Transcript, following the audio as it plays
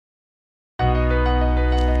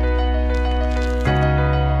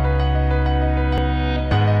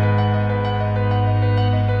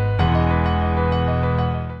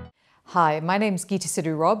Hi, my name is Geeta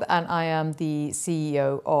Sidhu-Robb and I am the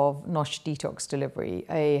CEO of Nosh Detox Delivery,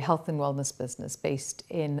 a health and wellness business based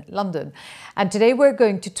in London. And today we're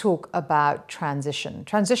going to talk about transition.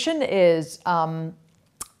 Transition is happens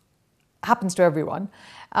to everyone,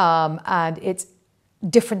 and it's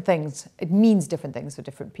different things. It means different things for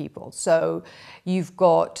different people. So you've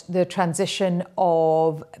got the transition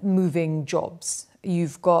of moving jobs.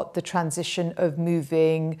 You've got the transition of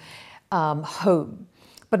moving home.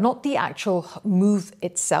 But not the actual move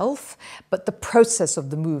itself, but the process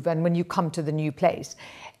of the move. And when you come to the new place,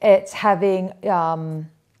 it's having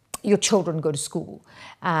your children go to school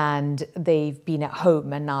and they've been at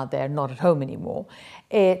home and now they're not at home anymore.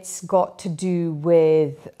 It's got to do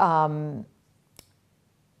with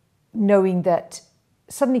knowing that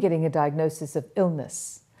suddenly getting a diagnosis of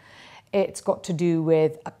illness. It's got to do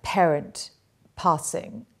with a parent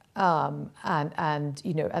passing. And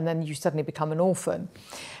then you suddenly become an orphan.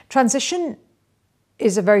 Transition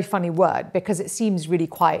is a very funny word because it seems really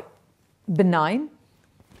quite benign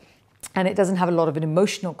and it doesn't have a lot of an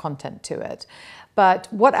emotional content to it. But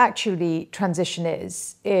what actually transition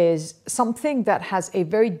is something that has a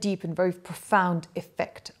very deep and very profound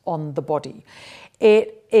effect on the body.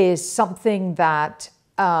 It is something that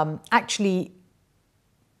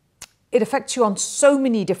it affects you on so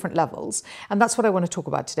many different levels, and that's what I want to talk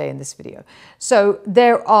about today in this video. So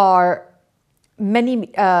there are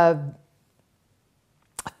many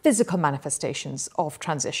physical manifestations of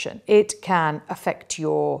transition. It can affect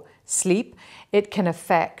your sleep. It can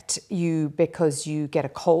affect you because you get a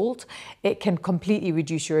cold. It can completely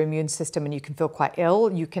reduce your immune system and you can feel quite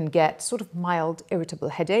ill. You can get sort of mild irritable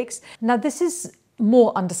headaches. Now, this is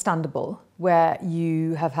more understandable where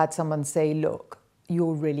you have had someone say, look,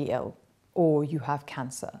 you're really ill, or you have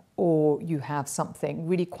cancer, or you have something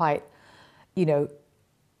really quite,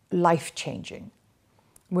 life-changing.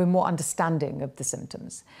 We're more understanding of the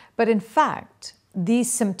symptoms. But in fact, these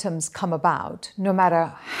symptoms come about no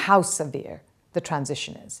matter how severe the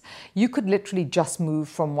transition is. You could literally just move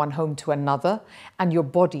from one home to another, and your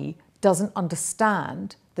body doesn't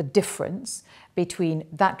understand the difference between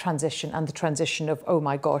that transition and the transition of, oh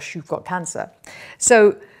my gosh, you've got cancer.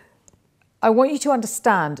 So I want you to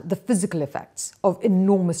understand the physical effects of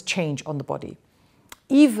enormous change on the body,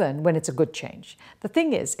 even when it's a good change. The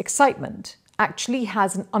thing is, excitement actually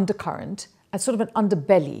has an undercurrent, a sort of an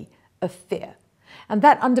underbelly of fear. And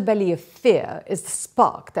that underbelly of fear is the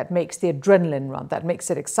spark that makes the adrenaline run, that makes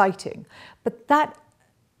it exciting. But that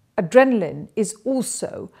adrenaline is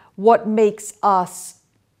also what makes us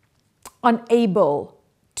unable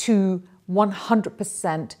to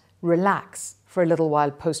 100% relax for a little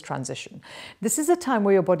while post-transition. This is a time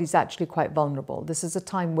where your body's actually quite vulnerable. This is a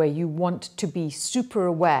time where you want to be super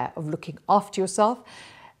aware of looking after yourself,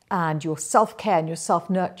 and your self-care and your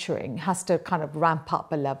self-nurturing has to kind of ramp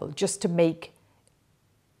up a level just to make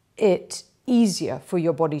it easier for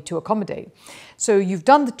your body to accommodate. So you've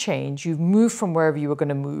done the change, you've moved from wherever you were going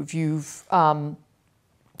to move, you've gotten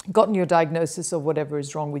your diagnosis of whatever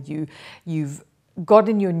is wrong with you, you've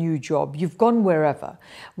gotten your new job, you've gone wherever.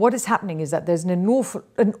 What is happening is that there's an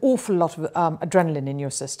awful lot of adrenaline in your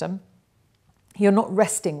system. You're not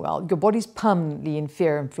resting well. Your body's permanently in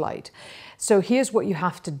fear and flight. So here's what you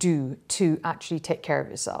have to do to actually take care of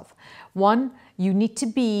yourself. One, you need to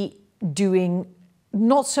be doing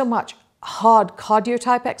not so much hard cardio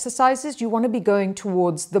type exercises. You want to be going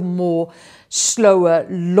towards the more slower,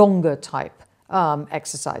 longer type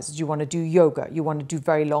exercises. You want to do yoga. You want to do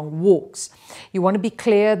very long walks. You want to be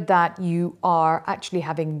clear that you are actually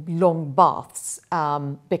having long baths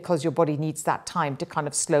because your body needs that time to kind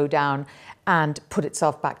of slow down and put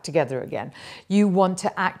itself back together again. You want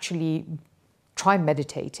to actually try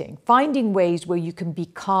meditating, finding ways where you can be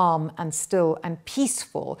calm and still and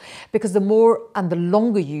peaceful, because the more and the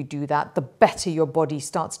longer you do that, the better your body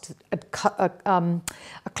starts to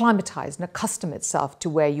acclimatize and accustom itself to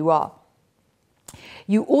where you are.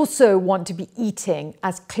 You also want to be eating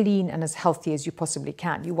as clean and as healthy as you possibly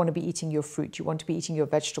can. You want to be eating your fruit, you want to be eating your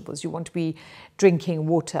vegetables, you want to be drinking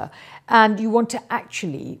water, and you want to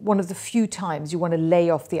actually, one of the few times you want to lay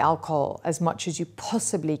off the alcohol as much as you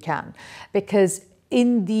possibly can, because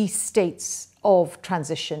in these states of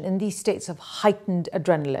transition, in these states of heightened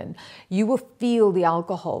adrenaline, you will feel the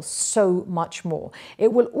alcohol so much more.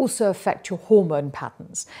 It will also affect your hormone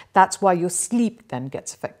patterns. That's why your sleep then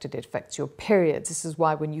gets affected. It affects your periods. This is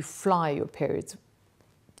why when you fly, your periods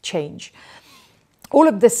change. All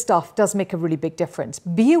of this stuff does make a really big difference.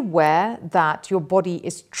 Be aware that your body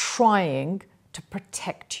is trying to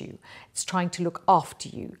protect you. It's trying to look after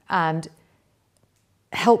you and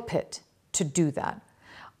help it to do that.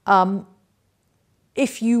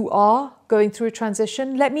 If you are going through a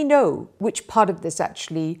transition, let me know which part of this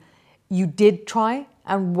actually you did try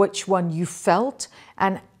and which one you felt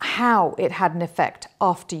and how it had an effect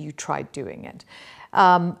after you tried doing it.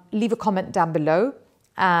 Leave a comment down below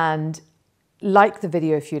and like the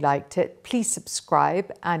video if you liked it. Please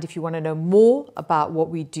subscribe, and if you want to know more about what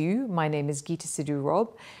we do, my name is Geeta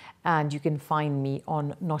Sidhu-Robb and you can find me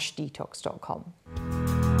on noshdetox.com.